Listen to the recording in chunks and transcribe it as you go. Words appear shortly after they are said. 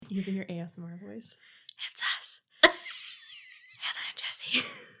Using your ASMR voice. It's us. Hannah and Jesse.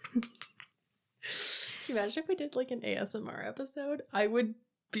 Can you imagine if we did like an ASMR episode? I would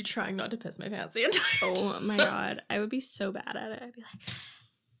be trying not to piss my pants the entire time. Oh my god. I would be so bad at it. I'd be like,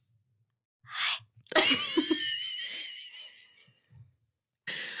 hi.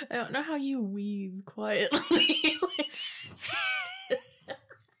 I don't know how you wheeze quietly.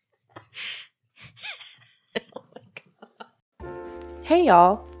 Oh my god. Hey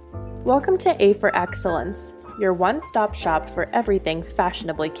y'all. Welcome to A for Excellence, your one-stop shop for everything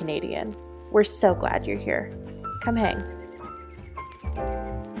fashionably Canadian. We're so glad you're here. Come hang.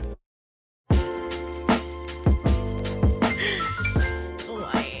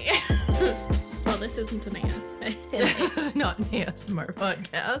 Well, this isn't an ASMR. This is not an ASMR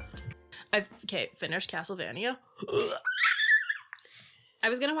podcast. I've finished Castlevania. I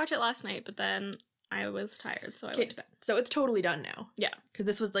was gonna watch it last night, but then I was tired, so I went to bed. So it's totally done now. Yeah. Because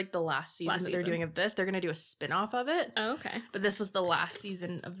this was like the last season that they're doing of this. They're going to do a spin-off of it. Oh, okay. But this was the last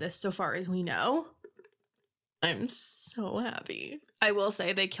season of this so far as we know. I'm so happy. I will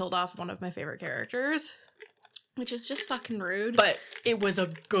say they killed off one of my favorite characters. Which is just fucking rude. But it was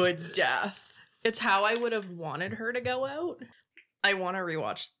a good death. It's how I would have wanted her to go out. I want to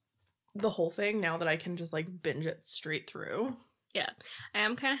rewatch the whole thing now that I can just like binge it straight through. Yeah. I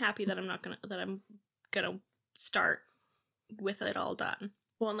am kind of happy that I'm gonna start with it all done.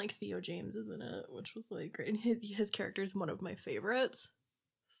 Well, and like Theo James is in it, which was like great. And his character is one of my favorites.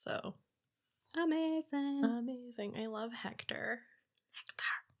 So amazing. I love Hector.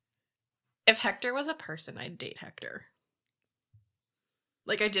 If Hector was a person, I'd date Hector.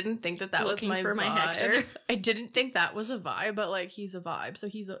 Like, I didn't think that was my vibe. Hector. I didn't think that was a vibe, but like he's a vibe. So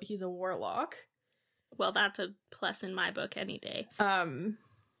he's a warlock. Well, that's a plus in my book any day.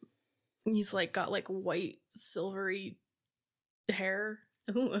 He's like got like white silvery hair.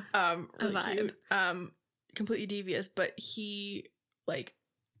 Ooh, really a vibe. Cute. Completely devious, but he like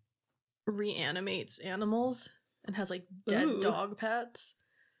reanimates animals and has like dead dog pets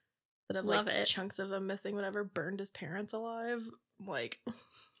that have like chunks of them missing, whatever, burned his parents alive. Like,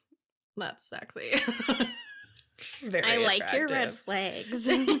 that's sexy. Very I like attractive. your red flags.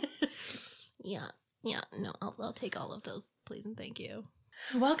 Yeah, no, I'll take all of those, please and thank you.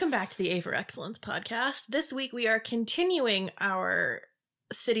 Welcome back to the A for Excellence podcast. This week we are continuing our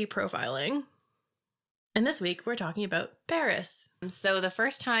city profiling. And this week we're talking about Paris. So the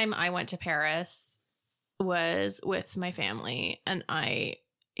first time I went to Paris was with my family and I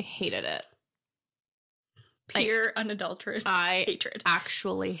hated it. Pure unadulterated hatred.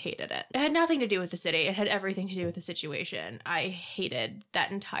 Actually hated it. It had nothing to do with the city. It had everything to do with the situation. I hated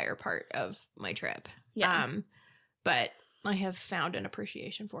that entire part of my trip. Yeah. But I have found an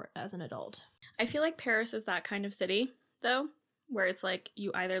appreciation for it as an adult. I feel like Paris is that kind of city, though, where it's like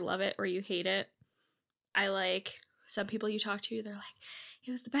you either love it or you hate it. I like some people you talk to, they're like, it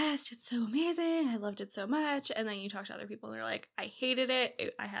was the best. It's so amazing. I loved it so much. And then you talk to other people and they're like, I hated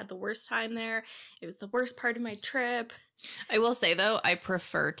it. I had the worst time there. It was the worst part of my trip. I will say, though, I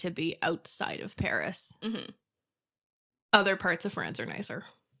prefer to be outside of Paris. Mm-hmm. Other parts of France are nicer.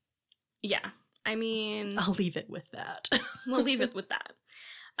 Yeah. I mean, I'll leave it with that. We'll leave it with that.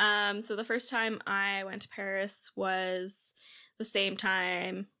 So the first time I went to Paris was the same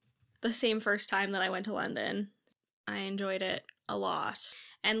first time that I went to London. I enjoyed it a lot.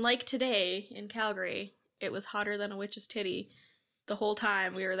 And like today in Calgary, it was hotter than a witch's titty the whole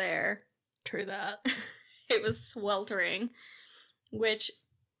time we were there. True that. It was sweltering, which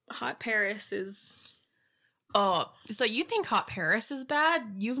hot Paris is... Oh, so you think hot Paris is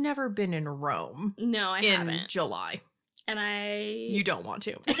bad? You've never been in Rome. No, I haven't. In July. And You don't want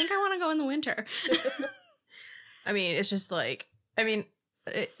to. I think I want to go in the winter. I mean, it's just like... I mean,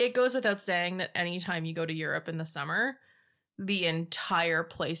 it goes without saying that anytime you go to Europe in the summer, the entire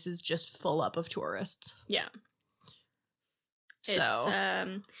place is just full up of tourists. Yeah. So...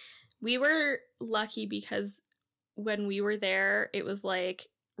 It's, we were lucky because when we were there, it was like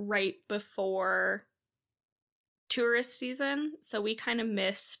right before tourist season, so we kind of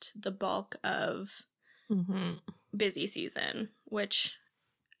missed the bulk of busy season, which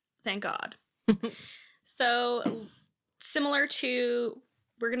thank God. So we're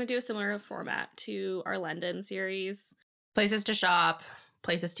gonna do a similar format to our London series. Places to shop,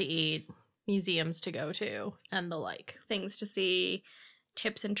 places to eat, museums to go to, and the like. Things to see,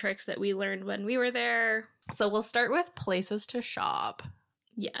 tips and tricks that we learned when we were there. So we'll start with places to shop.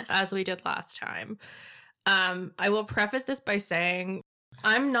 Yes. As we did last time. I will preface this by saying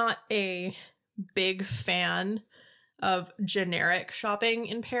I'm not a big fan of generic shopping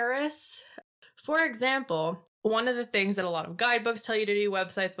in Paris. For example, one of the things that a lot of guidebooks tell you to do,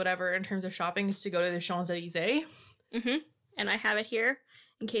 websites, whatever, in terms of shopping is to go to the Champs-Elysees. Mm-hmm. And I have it here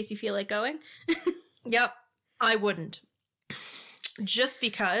in case you feel like going. Yep. I wouldn't. Just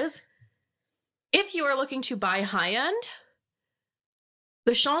because if you are looking to buy high-end,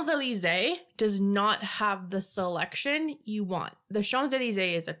 the Champs-Elysees does not have the selection you want. The Champs-Elysees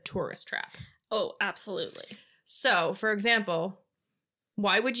is a tourist trap. Oh, absolutely. So, for example,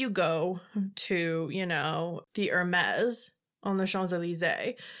 why would you go to, the Hermès on the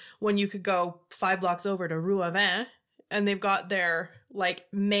Champs-Elysees when you could go 5 blocks over to Rue Avin and they've got their,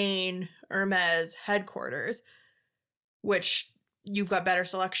 main Hermès headquarters, which you've got better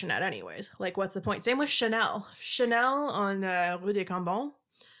selection at anyways. What's the point? Same with Chanel. Chanel on Rue des Cambons.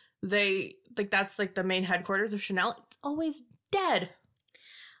 That's, the main headquarters of Chanel. It's always dead.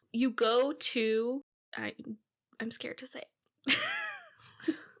 You go to... I'm scared to say it.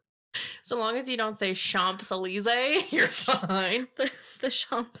 So long as you don't say Champs-Elysees, you're fine. The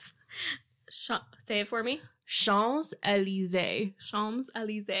Champs. Say it for me. Champs-Elysees.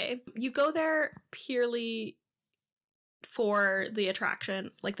 Champs-Elysees. You go there purely for the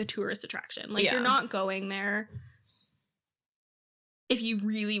attraction, the tourist attraction. You're not going there if you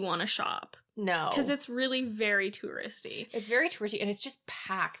really want to shop. No. Because it's really very touristy. It's very touristy and it's just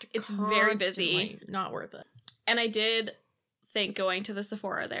packed. It's very busy. Not worth it. And I did think going to the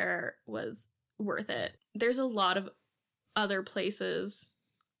Sephora there was worth it. There's a lot of other places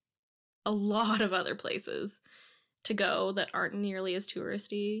to go that aren't nearly as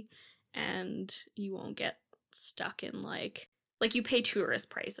touristy, and you won't get stuck in you pay tourist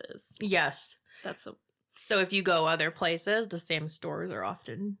prices. Yes. So if you go other places, the same stores are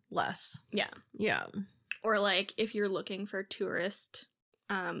often less. Yeah. Yeah. Or if you're looking for tourist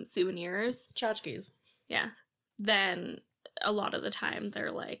souvenirs. Tchotchkes. Yeah. Then a lot of the time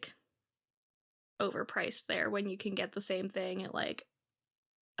they're overpriced there when you can get the same thing at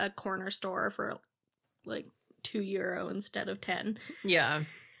a corner store for €2 instead of 10. Yeah.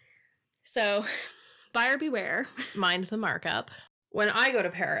 So buyer beware. Mind the markup. When I go to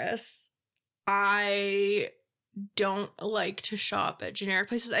Paris, I don't like to shop at generic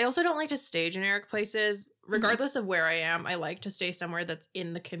places. I also don't like to stay generic places. Regardless of where I am, I like to stay somewhere that's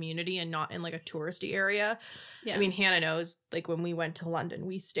in the community and not in a touristy area. Yeah. I mean, Hannah knows, when we went to London,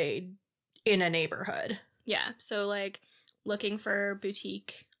 we stayed in a neighborhood. Yeah. So looking for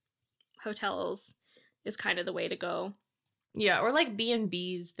boutique hotels is kind of the way to go. Yeah. Or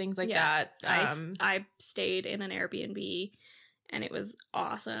B&Bs, things like that. I stayed in an Airbnb and it was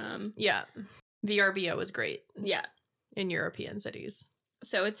awesome. Yeah. VRBO is great. Yeah. In European cities.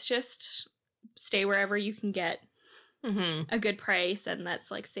 So it's just stay wherever you can get a good price and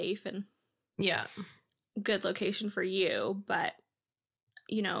that's safe and good location for you. But,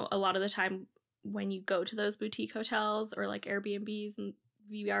 a lot of the time when you go to those boutique hotels or Airbnbs and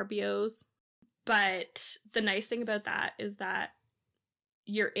VRBOs, but the nice thing about that is that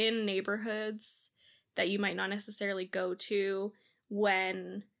you're in neighborhoods that you might not necessarily go to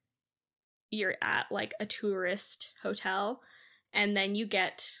when you're at a tourist hotel, and then you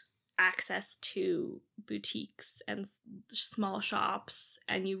get access to boutiques and small shops,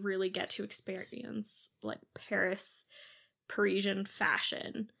 and you really get to experience Parisian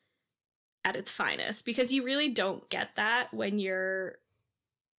fashion at its finest, because you really don't get that when you're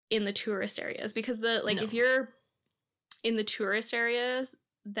in the tourist areas, because if you're in the tourist areas,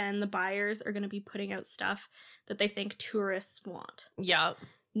 then the buyers are going to be putting out stuff that they think tourists want. Yeah.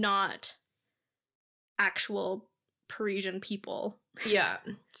 Not actual Parisian people. Yeah.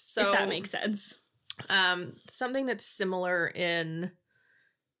 So if that makes sense. Something that's similar in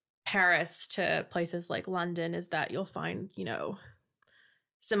Paris to places like London is that you'll find,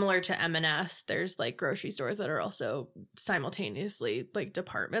 similar to M&S, there's grocery stores that are also simultaneously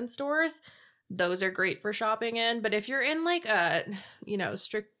department stores. Those are great for shopping in. But if you're in a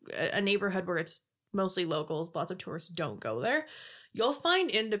neighborhood where it's mostly locals, lots of tourists don't go there, you'll find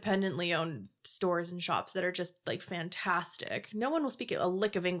independently owned stores and shops that are just fantastic. No one will speak a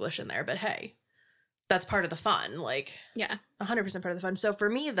lick of English in there, but hey, that's part of the fun. 100% part of the fun. So for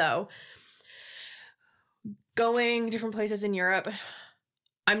me though, going different places in Europe,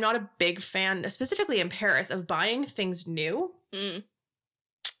 I'm not a big fan, specifically in Paris, of buying things new.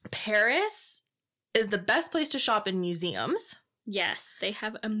 Paris is the best place to shop in museums. Yes, they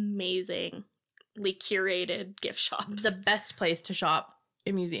have amazingly curated gift shops. The best place to shop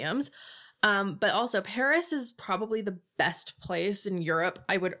in museums. But also Paris is probably the best place in Europe,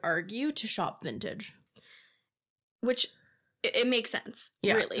 I would argue, to shop vintage. Which, it makes sense,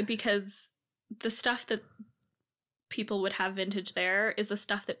 really, because the stuff that people would have vintage there is the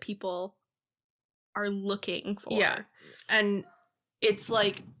stuff that people are looking for. Yeah. And it's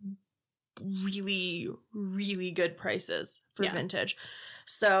like really, really good prices for vintage.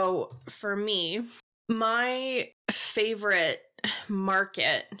 So for me, my favorite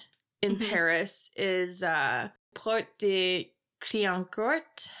market in Paris is Porte de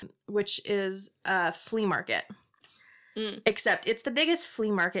Clignancourt, which is a flea market. Except it's the biggest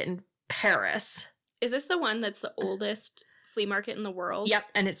flea market in Paris. Is this the one that's the oldest flea market in the world? Yep,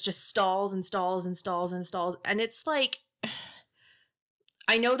 and it's just stalls and stalls and stalls and stalls. And it's like,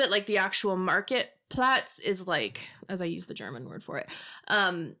 I know that like the actual marketplatz is like, as I use the German word for it,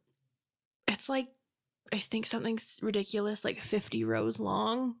 it's like, I think something's ridiculous, like 50 rows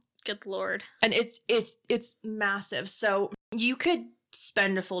long. Good Lord. And it's massive. So you could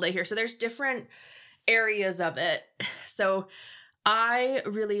spend a full day here. So there's different areas of it. So I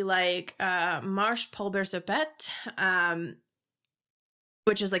really like Marche Paul Bersepet,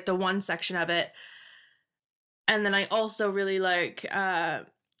 which is like the one section of it. And then I also really like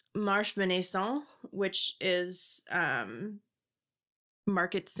Marche Venaissin, which is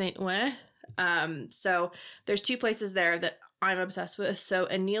Market Saint-Ouen. So there's two places there that I'm obsessed with. So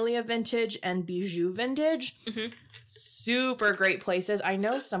Anelia Vintage and Bijou Vintage. Super great places. I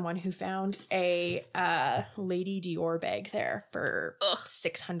know someone who found a Lady Dior bag there for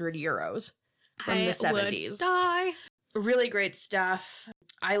 600 euros from the 70s. Would die. Really great stuff.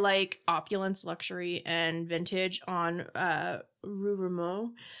 I like opulence, luxury, and vintage on Rue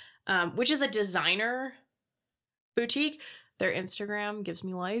Rameau, which is a designer boutique. Their Instagram gives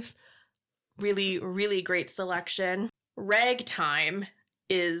me life. Really, really great selection. Ragtime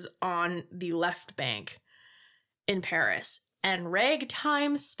is on the left bank in Paris, and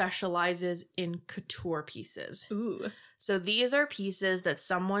Ragtime specializes in couture pieces. Ooh. So these are pieces that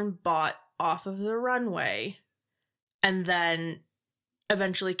someone bought off of the runway and then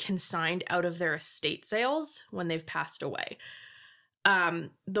eventually consigned out of their estate sales when they've passed away.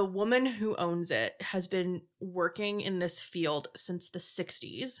 The woman who owns it has been working in this field since the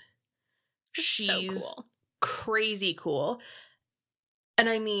 60s. She's so cool. Crazy cool. And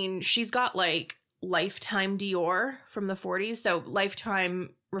I mean, she's got like Lifetime Dior from the 40s. So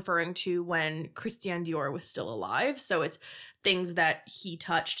Lifetime referring to when Christian Dior was still alive. So it's things that he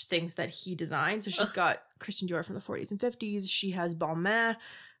touched, things that he designed. So she's got Christian Dior from the 40s and 50s. She has Balmain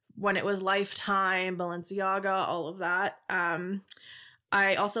when it was Lifetime, Balenciaga, all of that.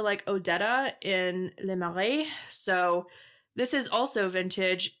 I also like Odetta in Le Marais. So this is also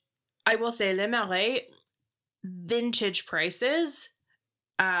vintage. I will say Le Marais, vintage prices,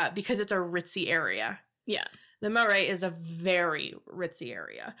 because it's a ritzy area. Yeah. Le Marais is a very ritzy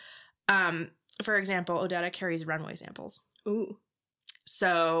area. For example, Odetta carries runway samples. Ooh.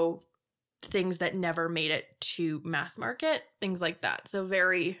 So things that never made it to mass market, things like that. So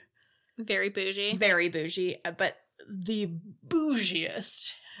very, very bougie. Very bougie, but the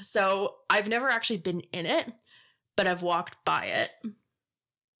bougiest. So I've never actually been in it, but I've walked by it.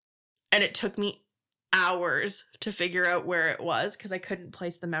 And it took me hours to figure out where it was because I couldn't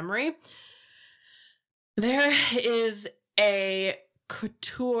place the memory. There is a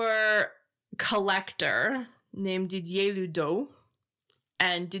couture collector named Didier Ludo.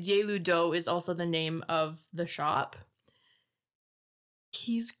 And Didier Ludo is also the name of the shop.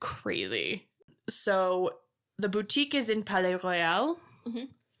 He's crazy. So the boutique is in Palais Royal.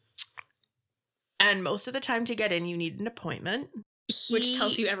 And most of the time to get in, you need an appointment. Which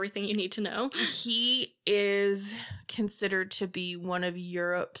tells you everything you need to know. He is considered to be one of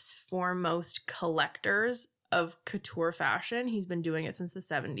Europe's foremost collectors of couture fashion. He's been doing it since the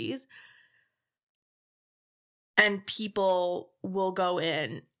 70s. And people will go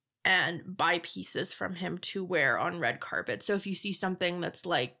in and buy pieces from him to wear on red carpet. So if you see something that's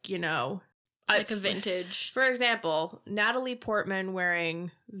like, you know... like a vintage. For example, Natalie Portman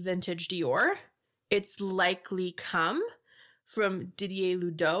wearing vintage Dior, it's likely come from Didier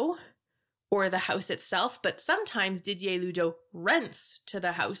Ludo or the house itself, but sometimes Didier Ludo rents to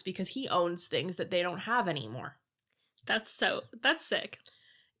the house because he owns things that they don't have anymore. That's sick.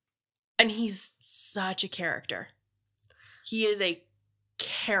 And he's such a character. He is a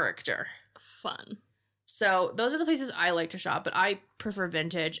character. Fun. So those are the places I like to shop, but I prefer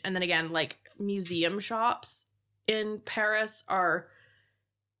vintage. And then again, like museum shops in Paris are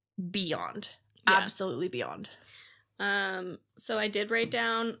beyond. Yeah. Absolutely beyond. So I did write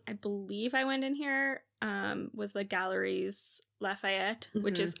down, I believe I went in here, was the Galeries Lafayette,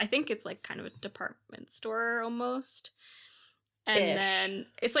 which is, I think it's like kind of a department store almost. And then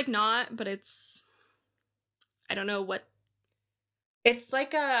it's like not, but it's, I don't know what. It's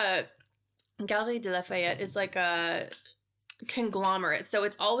like a, Galeries de Lafayette is like a conglomerate. So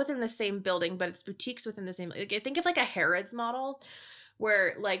it's all within the same building, but it's boutiques within the same. Like, I think of like a Harrods model,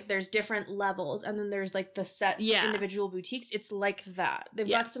 where like there's different levels, and then there's like the set individual boutiques. It's like that. They've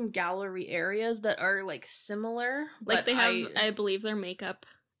got some gallery areas that are like similar. Like they have, I believe their makeup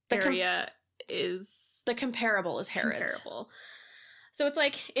area is the comparable is Harrods. Comparable. So it's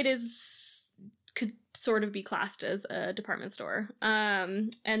like could sort of be classed as a department store.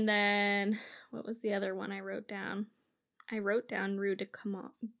 And then what was the other one I wrote down? I wrote down Rue de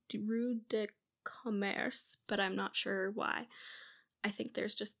Commerce, but I'm not sure why. I think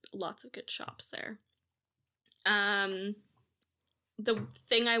there's just lots of good shops there. The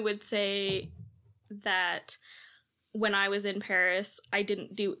thing I would say that when I was in Paris, I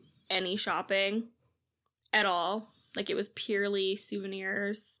didn't do any shopping at all. Like, it was purely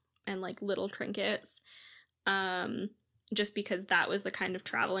souvenirs and like little trinkets. Just because that was the kind of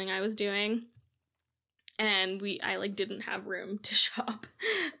traveling I was doing. And I like didn't have room to shop.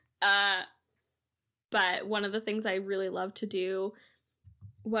 But one of the things I really loved to do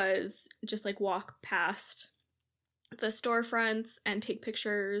was just like walk past the storefronts and take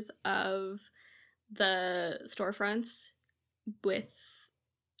pictures of the storefronts with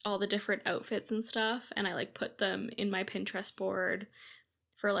all the different outfits and stuff, and I like put them in my Pinterest board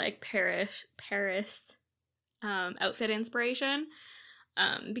for like Paris outfit inspiration,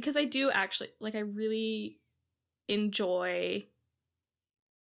 because I do actually like, I really enjoy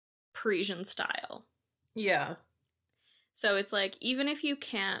Parisian style. Yeah. So it's like, even if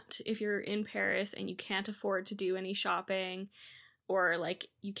you're in Paris and you can't afford to do any shopping, or like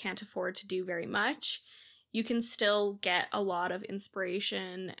you can't afford to do very much, you can still get a lot of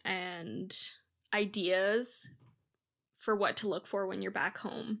inspiration and ideas for what to look for when you're back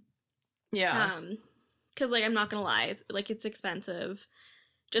home. Yeah. Because like, I'm not gonna lie, it's expensive,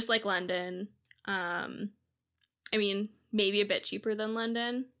 just like London. I mean, maybe a bit cheaper than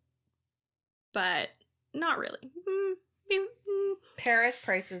London, but not really. Paris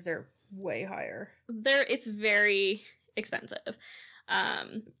prices are way higher. It's very expensive.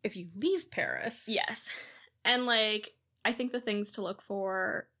 If you leave Paris. Yes. And like, I think the things to look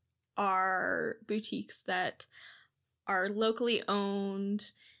for are boutiques that are locally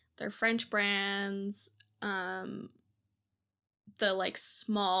owned, they're French brands, the like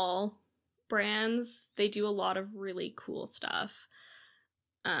small brands, they do a lot of really cool stuff.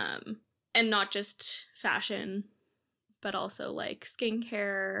 And not just fashion, but also like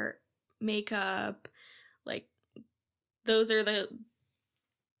skincare, makeup, like those are the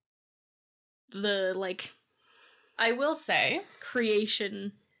like, I will say,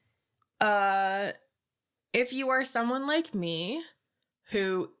 creation. If you are someone like me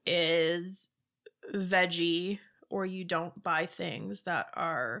who is veggie, or you don't buy things that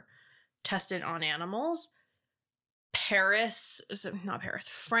are tested on animals, France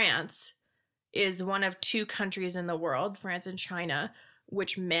is one of two countries in the world, France and China,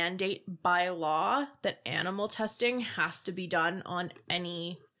 which mandate by law that animal testing has to be done on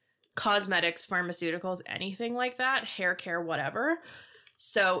any cosmetics, pharmaceuticals, anything like that, hair care, whatever.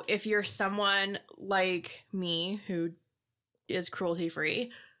 So if you're someone like me who is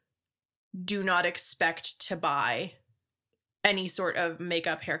cruelty-free, do not expect to buy any sort of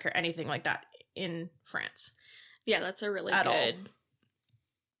makeup, hair care, anything like that in France. Yeah, that's a really good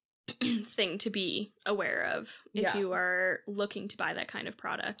thing to be aware of if you are looking to buy that kind of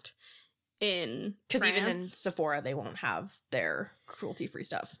product in France. Because even in Sephora, they won't have their cruelty-free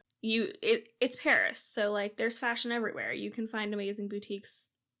stuff. It's Paris, so like there's fashion everywhere. You can find amazing boutiques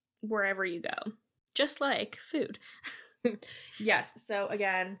wherever you go, just like food. Yes. So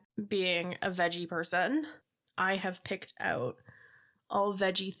again, being a veggie person, I have picked out all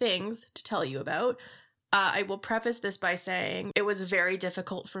veggie things to tell you about. I will preface this by saying it was very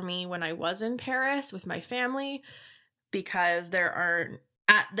difficult for me when I was in Paris with my family, because there aren't,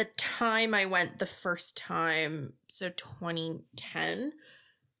 at the time I went the first time, so 2010,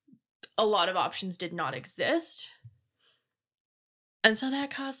 a lot of options did not exist. And so that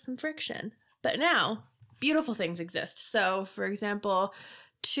caused some friction. But now, beautiful things exist. So, for example,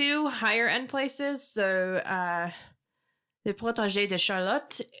 two higher end places. So, Le Potager de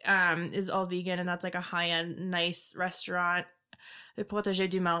Charlotte is all vegan, and that's like a high end, nice restaurant. Le Potager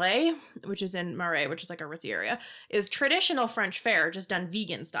du Marais, which is in Marais, which is like a ritzy area, is traditional French fare, just done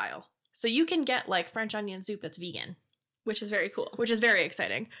vegan style. So you can get like French onion soup that's vegan. Which is very cool. Which is very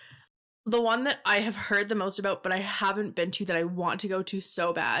exciting. The one that I have heard the most about, but I haven't been to, that I want to go to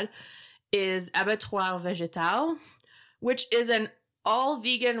so bad, is Abattoir Végétal, which is an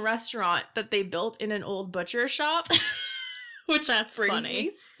all-vegan restaurant that they built in an old butcher shop, which that's brings funny. me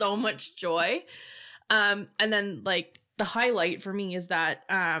so much joy. And then, like, the highlight for me is that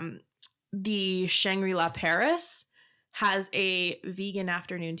the Shangri-La Paris has a vegan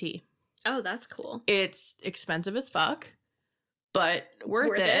afternoon tea. Oh, that's cool. It's expensive as fuck, but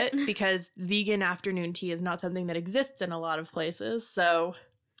worth it because vegan afternoon tea is not something that exists in a lot of places. So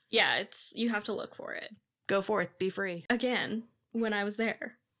yeah, you have to look for it. Go forth, be free. Again, when I was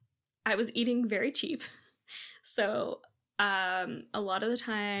there, I was eating very cheap. So a lot of the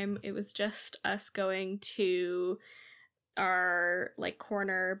time it was just us going to our like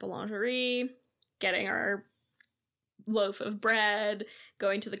corner boulangerie, getting our loaf of bread,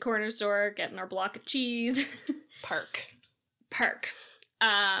 going to the corner store, getting our block of cheese. Park.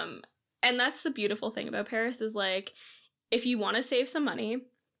 And that's the beautiful thing about Paris is like, if you want to save some money,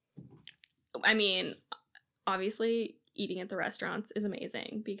 I mean, obviously eating at the restaurants is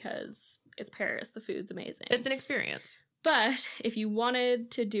amazing because it's Paris. The food's amazing. It's an experience. But if you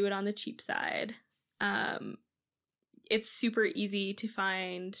wanted to do it on the cheap side, it's super easy to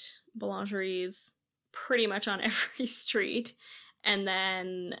find boulangeries pretty much on every street. And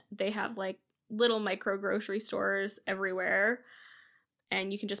then they have like little micro grocery stores everywhere.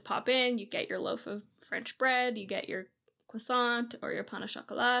 And you can just pop in, you get your loaf of French bread, you get your croissant or your pain au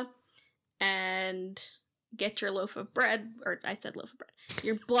chocolat, and get your loaf of bread, or I said loaf of bread,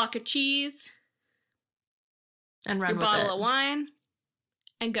 your block of cheese, and run your with bottle it. of wine,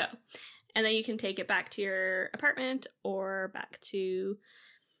 and go. And then you can take it back to your apartment or back to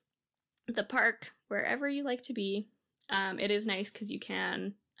the park, wherever you like to be. It is nice because you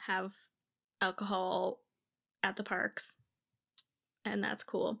can have alcohol at the parks, and that's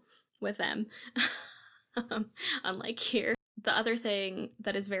cool with them. Unlike here. The other thing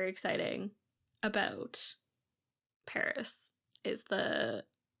that is very exciting about Paris is the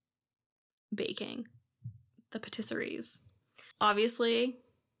baking, the patisseries. Obviously,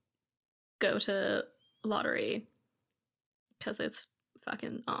 go to Lottery because it's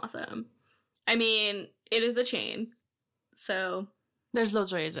fucking awesome. I mean, it is a chain, so there's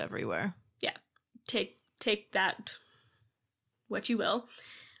Loteries everywhere. Yeah, take that what you will.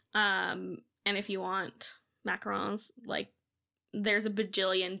 And if you want macarons, like, there's a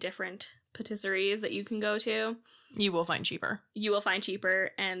bajillion different patisseries that you can go to. You will find cheaper. You will find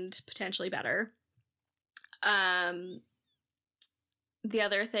cheaper and potentially better. The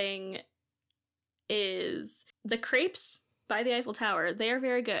other thing is the crepes by the Eiffel Tower. They are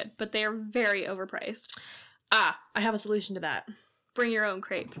very good, but they are very overpriced. I have a solution to that. Bring your own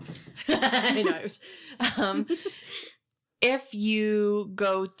crepe. I know. If you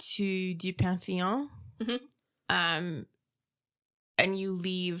go to Du Panthéon, and you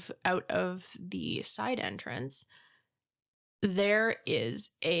leave out of the side entrance, there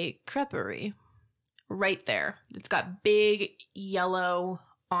is a creperie right there. It's got big yellow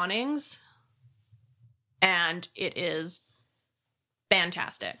awnings, and it is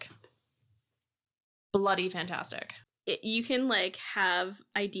fantastic. Bloody fantastic. You can, like, have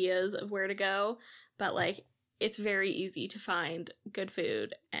ideas of where to go, but, like, it's very easy to find good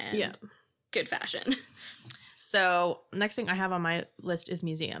food and good fashion. So, next thing I have on my list is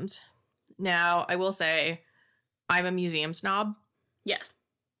museums. Now, I will say, I'm a museum snob. Yes.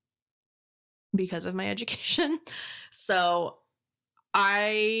 Because of my education. So,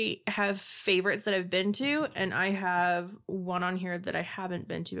 I have favorites that I've been to, and I have one on here that I haven't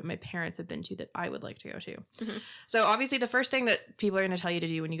been to, but my parents have been to that I would like to go to. Mm-hmm. So, obviously, the first thing that people are going to tell you to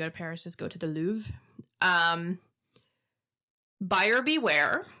do when you go to Paris is go to the Louvre. Buyer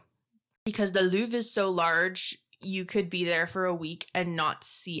beware, because the Louvre is so large, you could be there for a week and not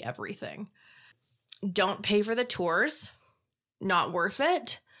see everything. Don't pay for the tours. Not worth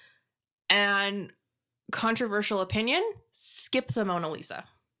it. And controversial opinion, skip the Mona Lisa.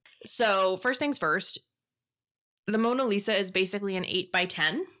 So first things first, the Mona Lisa is basically an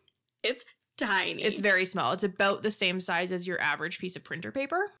 8x10. It's tiny. It's very small. It's about the same size as your average piece of printer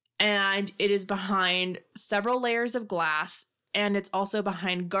paper. And it is behind several layers of glass, and it's also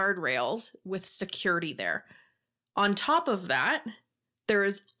behind guardrails with security there. On top of that, there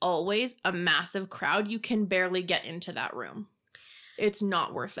is always a massive crowd. You can barely get into that room. It's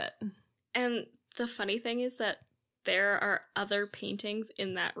not worth it. And the funny thing is that there are other paintings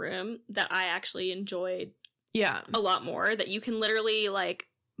in that room that I actually enjoyed a lot more, that you can literally, like,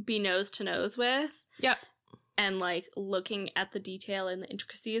 be nose to nose with. Yeah. And, like, looking at the detail and the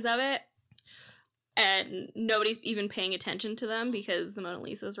intricacies of it. And nobody's even paying attention to them because the Mona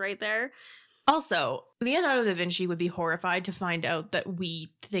Lisa's right there. Also, Leonardo da Vinci would be horrified to find out that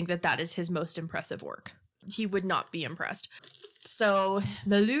we think that that is his most impressive work. He would not be impressed. So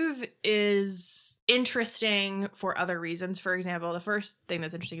the Louvre is interesting for other reasons. For example, the first thing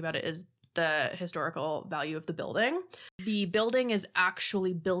that's interesting about it is the historical value of the building. The building is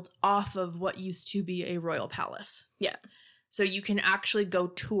actually built off of what used to be a royal palace. Yeah. So you can actually go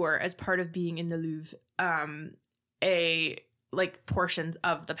tour as part of being in the Louvre, portions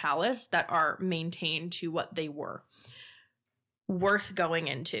of the palace that are maintained to what they were. Worth going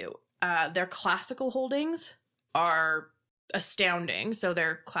into. Their classical holdings are astounding. So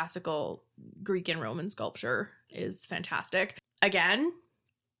their classical Greek and Roman sculpture is fantastic. Again,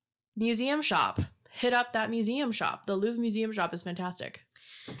 museum shop. Hit up that museum shop. The Louvre Museum Shop is fantastic.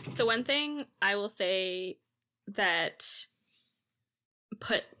 The one thing I will say that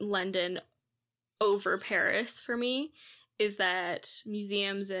put London over Paris for me is that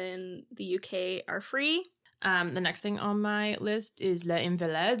museums in the UK are free. The next thing on my list is Les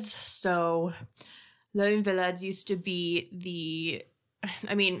Invalides. So Les Invalides used to be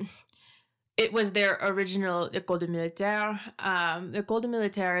it was their original École de Militaire. École de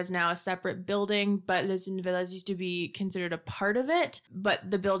Militaire is now a separate building, but Les Invalides used to be considered a part of it.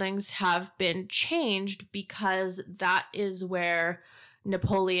 But the buildings have been changed because that is where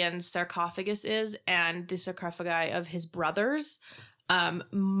Napoleon's sarcophagus is and the sarcophagi of his brothers.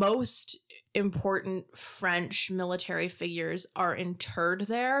 Most important French military figures are interred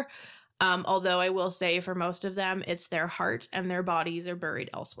there. Although I will say for most of them, it's their heart and their bodies are buried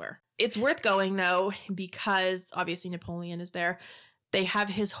elsewhere. It's worth going though, because obviously Napoleon is there. They have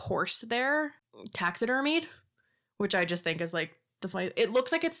his horse there, taxidermied, which I just think is like the funny. It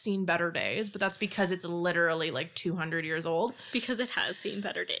looks like it's seen better days, but that's because it's literally like 200 years old. Because it has seen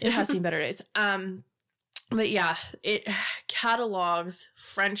better days. It has seen better days. But yeah, it catalogs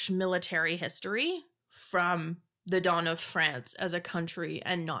French military history from the dawn of France as a country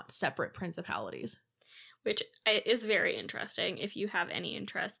and not separate principalities. Which is very interesting if you have any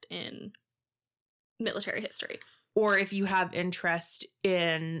interest in military history. Or if you have interest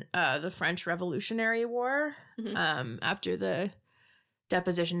in the French Revolutionary War, after the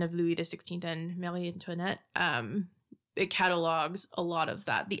deposition of Louis XVI and Marie Antoinette, it catalogs a lot of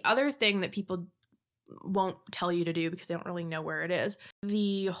that. The other thing that people won't tell you to do because they don't really know where it is,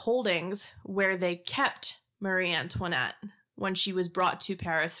 the holdings where they kept Marie Antoinette when she was brought to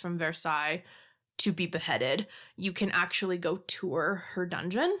Paris from Versailles to be beheaded, you can actually go tour her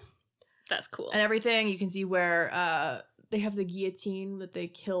dungeon. That's cool. And everything. You can see where they have the guillotine that they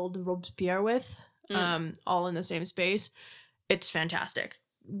killed Robespierre with, all in the same space. It's fantastic.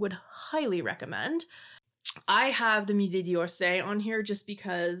 Would highly recommend. I have the Musée d'Orsay on here just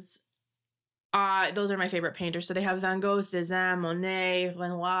because those are my favorite painters. So they have Van Gogh, Cézanne, Monet,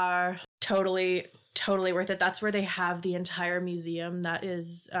 Renoir. Totally worth it. That's where they have the entire museum that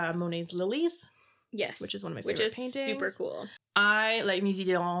is Monet's Lilies. Yes. Which is one of my favorite paintings. Super cool. I like Musée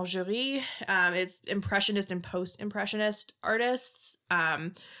d'Orangerie. It's impressionist and post-impressionist artists.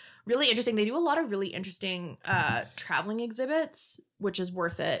 Really interesting. They do a lot of really interesting traveling exhibits, which is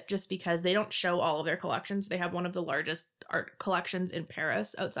worth it just because they don't show all of their collections. They have one of the largest art collections in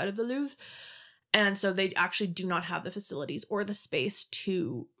Paris outside of the Louvre. And so they actually do not have the facilities or the space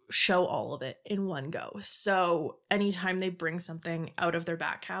to show all of it in one go. So anytime they bring something out of their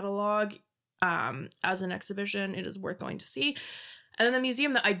back catalog as an exhibition, it is worth going to see. And then the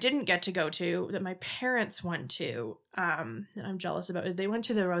museum that I didn't get to go to, that my parents went to, and I'm jealous about, is they went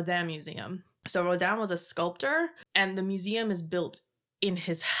to the Rodin Museum. So Rodin was a sculptor, and the museum is built in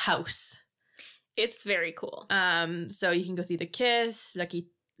his house. It's very cool. So you can go see the Kiss, La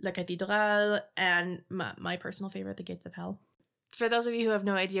Cathédrale, and my personal favorite, the Gates of Hell. For those of you who have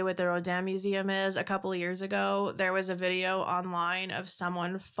no idea what the Rodin Museum is, a couple of years ago, there was a video online of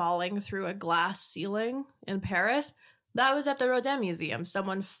someone falling through a glass ceiling in Paris. That was at the Rodin Museum.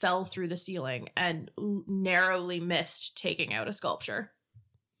 Someone fell through the ceiling and narrowly missed taking out a sculpture.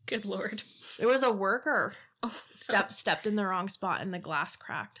 Good Lord. It was a worker. Stepped in the wrong spot and the glass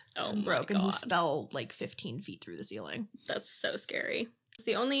cracked and broke. And he fell like 15 feet through the ceiling. That's so scary.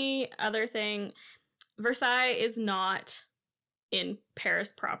 The only other thing, Versailles is not in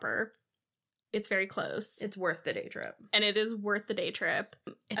Paris proper. It's very close. It's worth the day trip. And it is worth the day trip.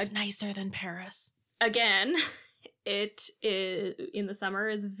 It's nicer than Paris. Again, it is in the summer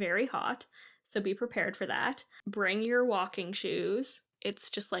is very hot, so be prepared for that. Bring your walking shoes. It's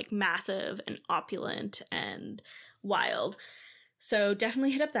just like massive and opulent and wild. So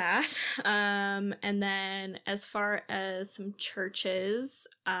definitely hit up that. And then as far as some churches,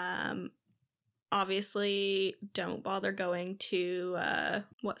 obviously don't bother going to,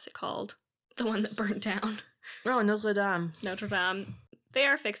 what's it called? The one that burnt down. Oh, Notre Dame. Notre Dame. They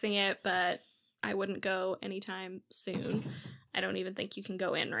are fixing it, but I wouldn't go anytime soon. I don't even think you can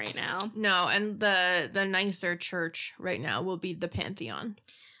go in right now. No, and the nicer church right now will be the Pantheon.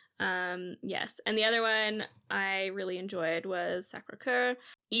 Yes. And the other one I really enjoyed was Sacre-Cœur.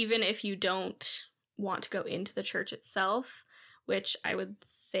 Even if you don't want to go into the church itself, which I would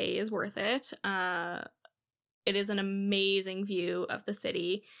say is worth it, it is an amazing view of the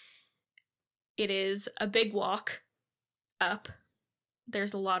city. It is a big walk up.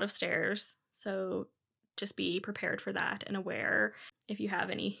 There's a lot of stairs, so just be prepared for that and aware if you have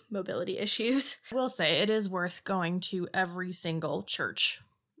any mobility issues. I will say it is worth going to every single church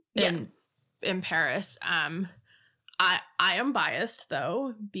in Paris. I am biased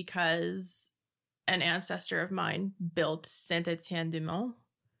though, because an ancestor of mine built Saint-Étienne-du-Mont.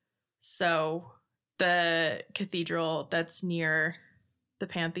 So the cathedral that's near the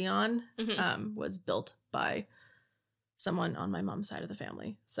Pantheon was built by someone on my mom's side of the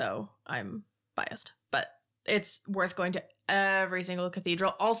family. So I'm biased, but it's worth going to every single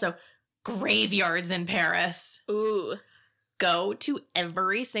cathedral. Also, graveyards in Paris. Ooh. Go to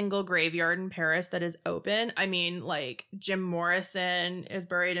every single graveyard in Paris that is open. I mean, like, Jim Morrison is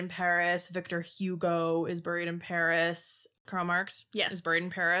buried in Paris. Victor Hugo is buried in Paris. Karl Marx is buried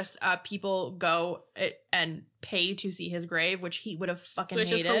in Paris. People go and pay to see his grave, which he would have fucking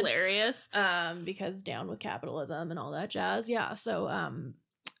hated. Which is hilarious. Because down with capitalism and all that jazz. Yeah, so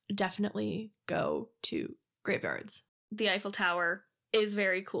definitely go to graveyards. The Eiffel Tower is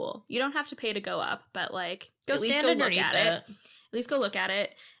very cool. You don't have to pay to go up, but like at least go look at it. At least go look at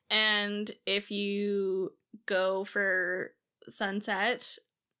it. And if you go for sunset,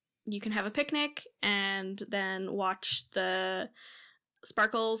 you can have a picnic and then watch the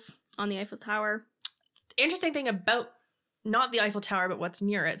sparkles on the Eiffel Tower. Interesting thing about not the Eiffel Tower, but what's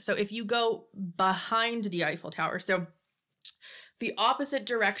near it. So if you go behind the Eiffel Tower, so the opposite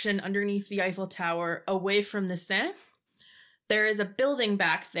direction underneath the Eiffel Tower, away from the Seine, there is a building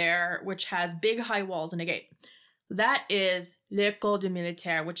back there which has big high walls and a gate. That is l'École du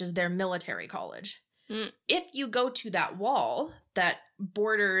Militaire, which is their military college. If you go to that wall that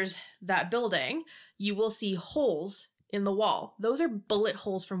borders that building, you will see holes in the wall. Those are bullet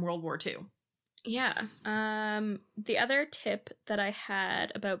holes from World War II. Yeah. The other tip that I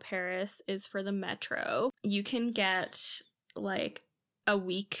had about Paris is for the metro. You can get like a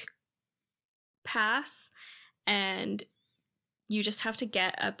week pass, and you just have to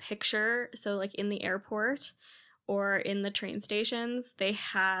get a picture. So like in the airport or in the train stations, they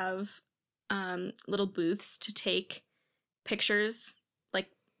have little booths to take pictures, like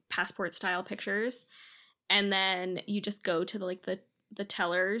passport style pictures. And then you just go to the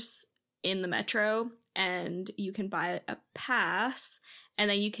tellers in the metro and you can buy a pass, and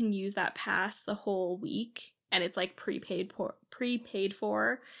then you can use that pass the whole week, and it's like prepaid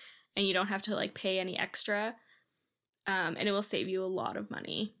for, and you don't have to like pay any extra. And it will save you a lot of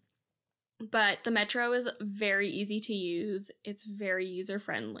money. But the metro is very easy to use. It's very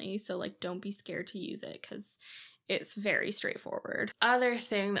user-friendly, so like don't be scared to use it because it's very straightforward. Other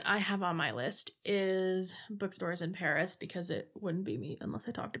thing that I have on my list is bookstores in Paris, because it wouldn't be me unless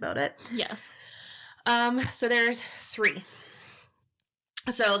I talked about it. Yes. So there's 3.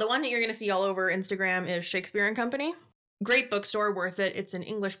 So the one that you're going to see all over Instagram is Shakespeare and Company. Great bookstore, worth it. It's an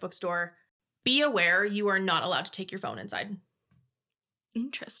English bookstore. Be aware you are not allowed to take your phone inside.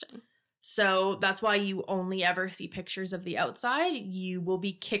 Interesting. So that's why you only ever see pictures of the outside. You will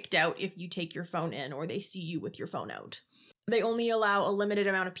be kicked out if you take your phone in or they see you with your phone out. They only allow a limited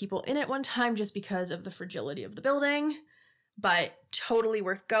amount of people in at one time just because of the fragility of the building, but totally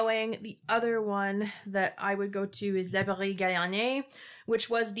worth going. The other one that I would go to is Librairie Galignani, which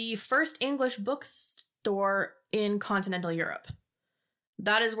was the first English bookstore in continental Europe.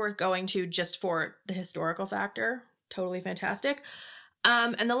 That is worth going to just for the historical factor. Totally fantastic.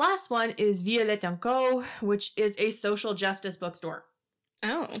 And the last one is Violet & Co., which is a social justice bookstore.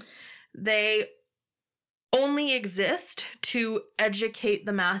 Oh. They only exist to educate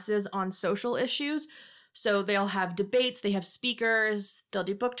the masses on social issues. So they'll have debates, they have speakers, they'll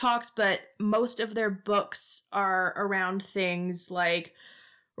do book talks, but most of their books are around things like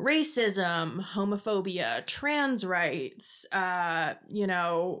racism, homophobia, trans rights,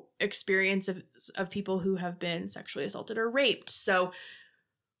 experiences of people who have been sexually assaulted or raped. So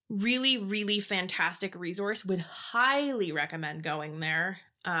really, really fantastic resource. Would highly recommend going there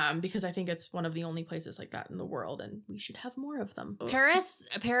because I think it's one of the only places like that in the world, and we should have more of them. Paris,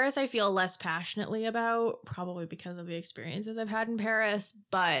 I feel less passionately about, probably because of the experiences I've had in Paris.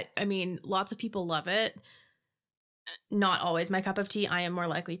 But I mean, lots of people love it. Not always my cup of tea. I am more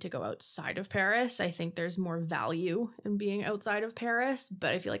likely to go outside of Paris. I think there's more value in being outside of Paris,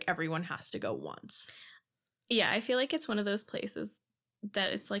 but I feel like everyone has to go once. Yeah, I feel like it's one of those places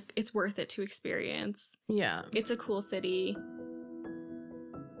that it's like, it's worth it to experience. Yeah. It's a cool city.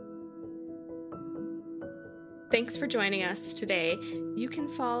 Thanks for joining us today. You can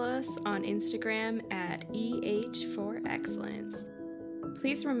follow us on Instagram at EH4Excellence.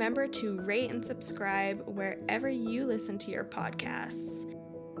 Please remember to rate and subscribe wherever you listen to your podcasts.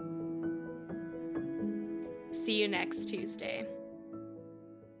 See you next Tuesday.